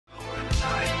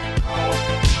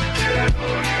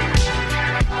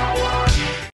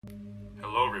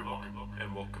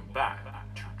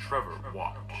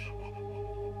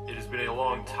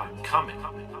time coming,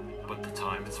 but the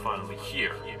time is finally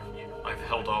here. I've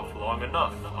held off long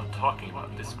enough on talking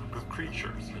about this group of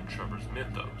creatures in Trevor's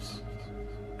mythos,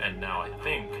 and now I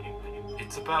think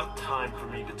it's about time for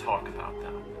me to talk about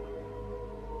them.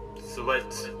 So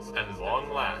let's, at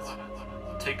long last,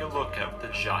 take a look at the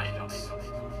giants,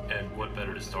 and what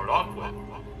better to start off with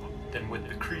than with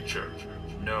the creature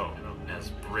known as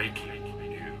breaking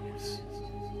news.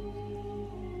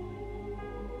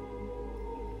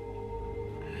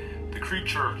 The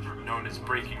creature known as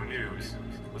breaking news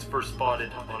was first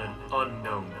spotted on an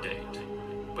unknown date,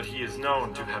 but he is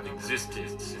known to have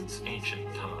existed since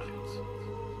ancient times.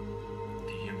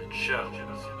 The image shows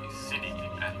a city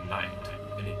at night,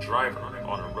 and a driver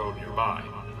on a road nearby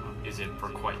is in for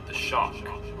quite the shock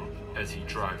as he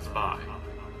drives by,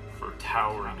 for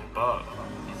towering above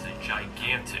is a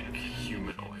gigantic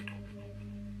humanoid.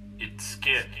 Its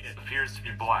skin appears to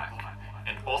be black,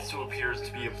 and also appears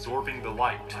to be absorbing the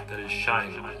light that is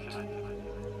shining on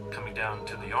it. Coming down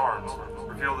to the arms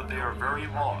reveal that they are very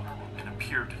long and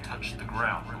appear to touch the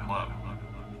ground below.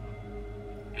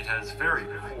 It has very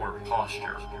poor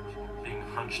posture, being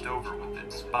hunched over with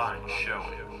its spine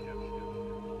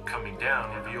showing. Coming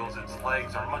down reveals its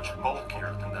legs are much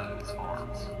bulkier than that of its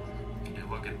arms.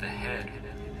 A look at the head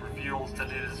reveals that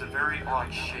it is a very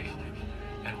odd shape,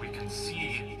 and we can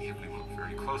see, if we look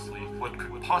very closely, what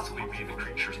could possibly be the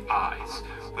creature's eyes,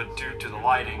 but due to the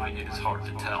lighting, it is hard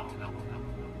to tell.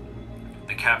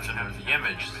 The caption of the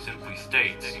image simply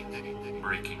states,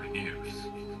 "Breaking news."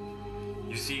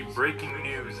 You see, breaking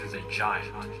news is a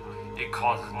giant. It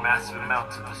causes massive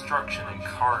amounts of destruction and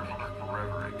carnage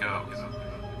wherever it goes,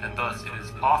 and thus it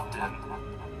is often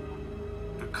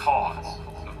the cause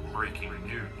of breaking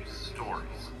news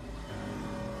stories.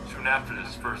 Soon after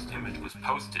this first image was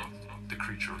posted, the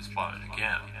creature was spotted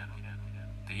again.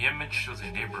 The image shows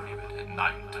a neighborhood at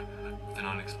night, with an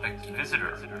unexpected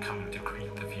visitor coming to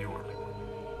greet the viewer.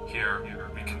 Here,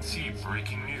 we can see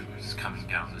breaking news coming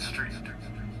down the street.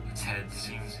 Its head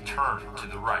seems turned to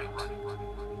the right.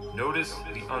 Notice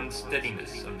the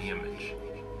unsteadiness of the image.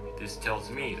 This tells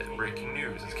me that breaking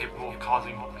news is capable of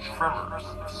causing tremors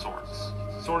of sorts,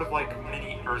 sort of like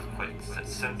mini earthquakes that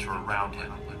center around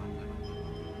him.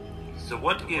 So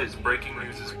what is breaking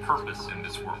news' purpose in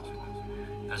this world?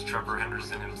 As Trevor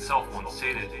Henderson himself once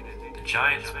stated, the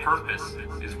giant's purpose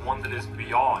is one that is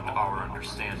beyond our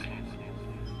understanding.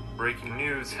 Breaking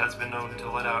news has been known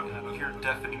to let out an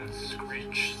ear-deafening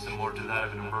screech similar to that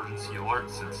of an emergency alert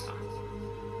system.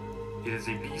 It is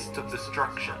a beast of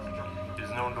destruction. It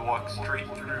is known to walk straight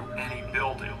through any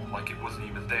building like it wasn't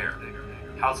even there.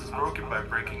 Houses broken by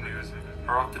breaking news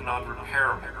are often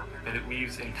non-repairable, and it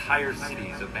leaves entire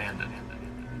cities abandoned.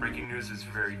 Breaking news is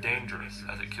very dangerous,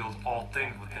 as it kills all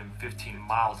things within 15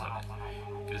 miles of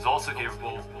it. It is also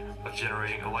capable of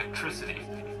generating electricity.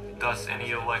 Thus,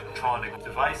 any electronic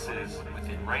devices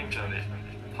within range of it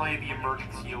play the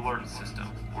emergency alert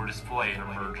system or display an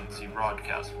emergency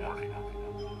broadcast warning.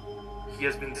 He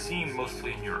has been seen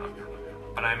mostly in Europe,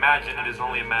 but I imagine it is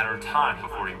only a matter of time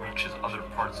before he reaches other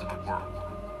parts of the world.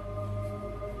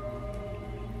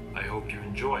 I hope you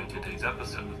enjoyed today's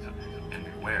episode, and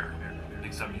beware,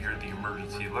 next time you hear the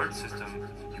emergency alert system,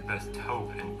 you best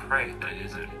hope and pray that it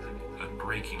isn't a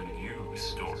breaking news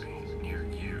story near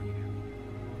you.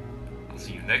 I'll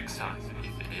see you next time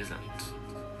if it isn't.